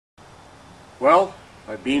Well,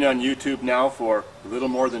 I've been on YouTube now for a little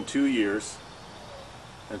more than 2 years,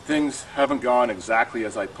 and things haven't gone exactly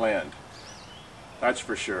as I planned. That's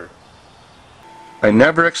for sure. I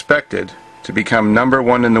never expected to become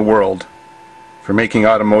 #1 in the world for making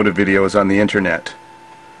automotive videos on the internet.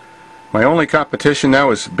 My only competition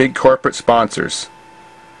now is big corporate sponsors.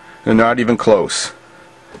 They're not even close.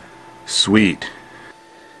 Sweet.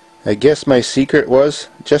 I guess my secret was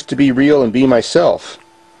just to be real and be myself.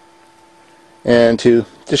 And to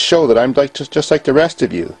just show that I'm just like the rest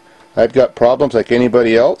of you. I've got problems like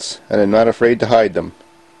anybody else, and I'm not afraid to hide them.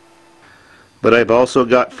 But I've also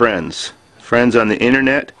got friends. Friends on the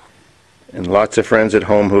internet, and lots of friends at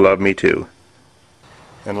home who love me too.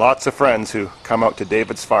 And lots of friends who come out to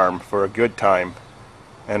Davidsfarm for a good time,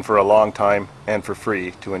 and for a long time, and for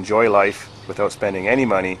free, to enjoy life without spending any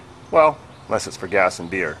money, well, unless it's for gas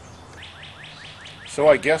and beer. So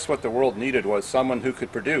I guess what the world needed was someone who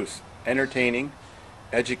could produce entertaining,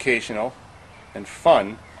 educational, and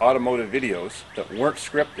fun automotive videos that weren't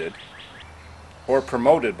scripted or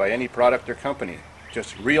promoted by any product or company.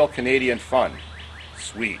 Just real Canadian fun.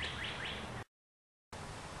 Sweet.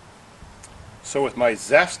 So with my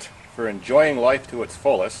zest for enjoying life to its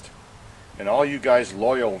fullest, and all you guys'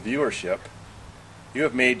 loyal viewership, you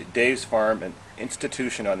have made Davidsfarm an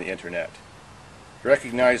institution on the internet,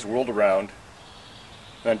 recognized world around,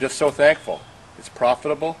 and I'm just so thankful. It's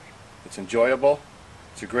profitable, it's enjoyable,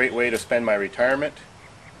 it's a great way to spend my retirement.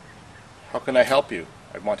 How can I help you?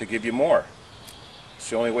 I want to give you more. It's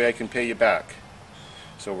the only way I can pay you back.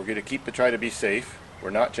 So we're going to try to be safe. We're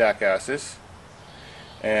not jackasses.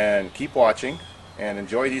 And keep watching and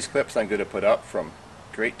enjoy these clips I'm going to put up from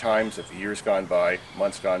great times of years gone by,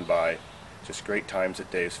 months gone by, just great times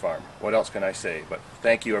at Davidsfarm. What else can I say? But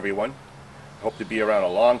thank you, everyone. I hope to be around a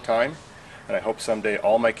long time, and I hope someday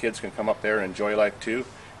all my kids can come up there and enjoy life too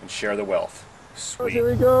and share the wealth. Sweet. Here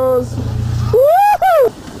he goes.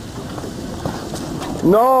 Woo-hoo!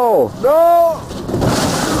 No! No!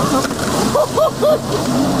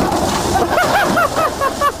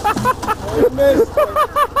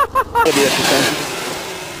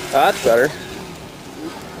 That's better.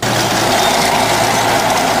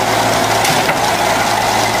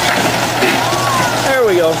 There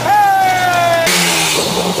we go.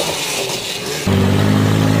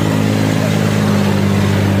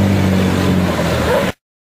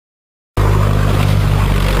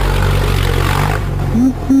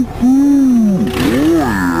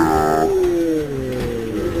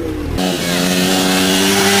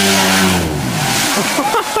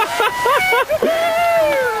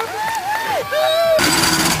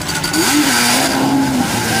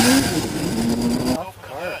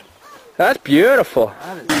 That's beautiful.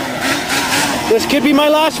 This could be my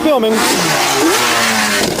last filming.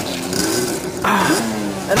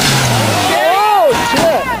 Oh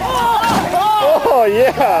shit! Oh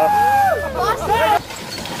yeah!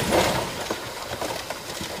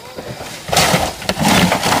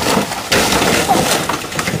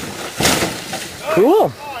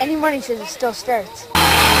 Cool. Any morning says it still starts.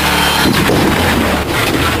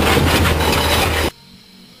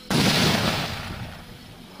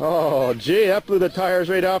 Oh, gee, that blew the tires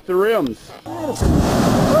right off the rims.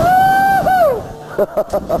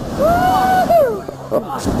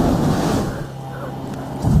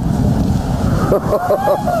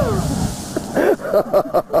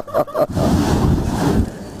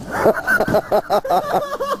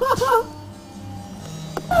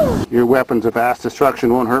 Your weapons of mass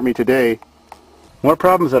destruction won't hurt me today. More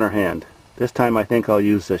problems on our hand. This time I think I'll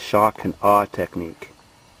use the shock and awe technique.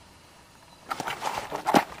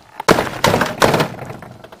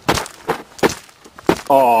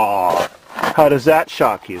 Oh, how does that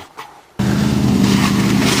shock you?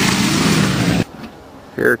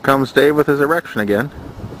 Here comes Dave with his erection again.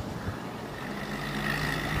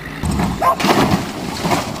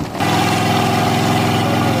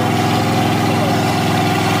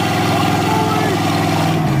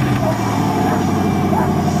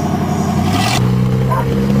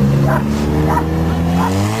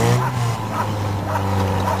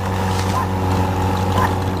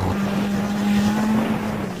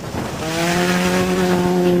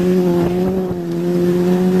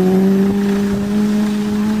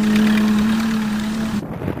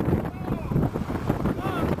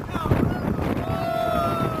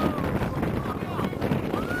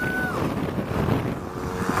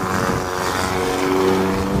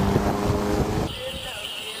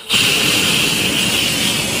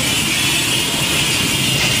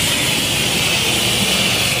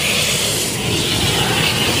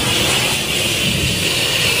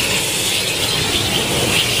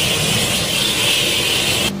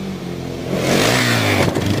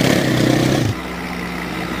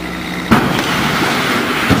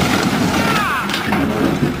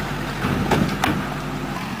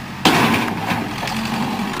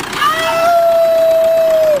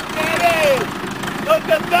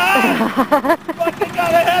 Fucking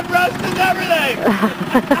got a headrest and everything!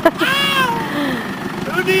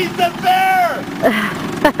 Who needs a bear?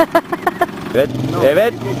 Good.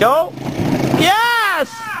 David, go! Yes!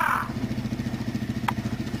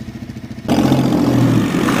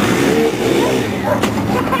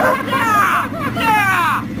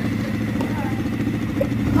 Yeah!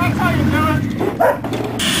 That's how you do it!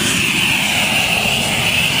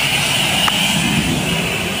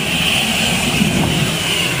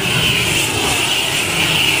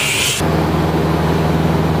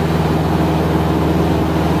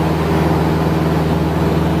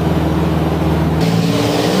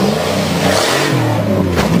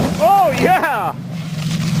 Oh yeah!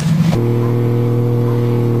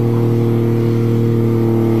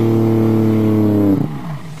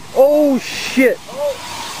 Oh shit!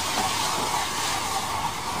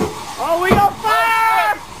 Oh, we got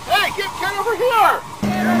fire! Hey, get over here!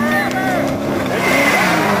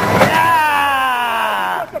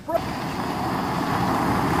 Yeah!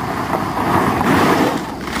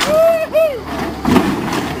 Woo-hoo!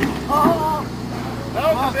 Oh, that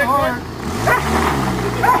was a big one.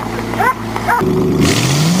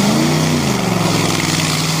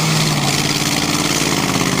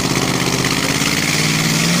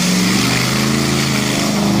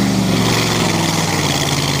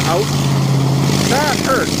 Ouch. That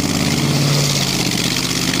hurt.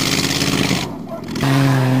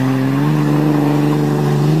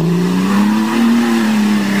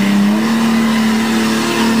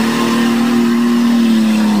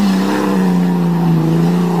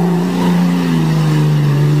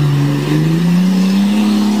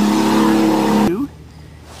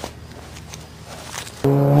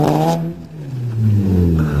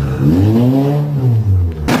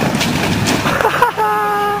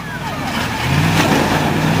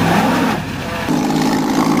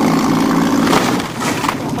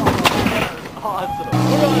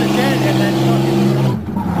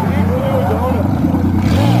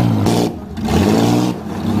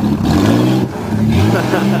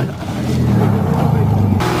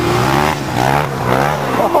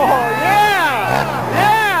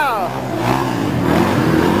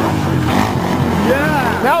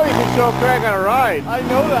 Now we can show Craig on a ride. I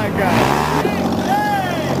know that guy.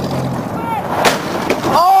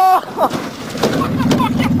 Oh! What the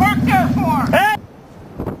fuck you parked there for? Hey!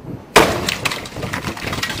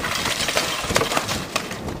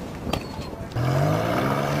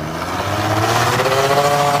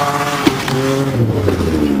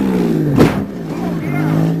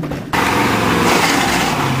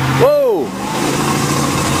 Whoa!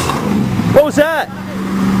 What was that?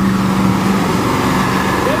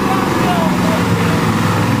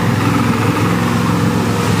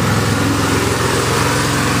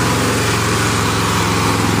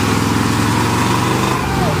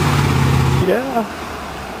 Yeah.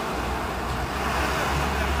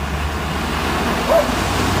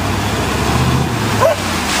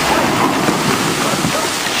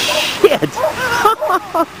 Shit!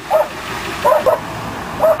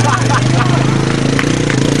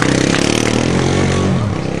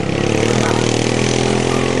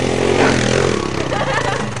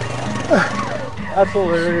 That's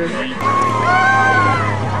hilarious.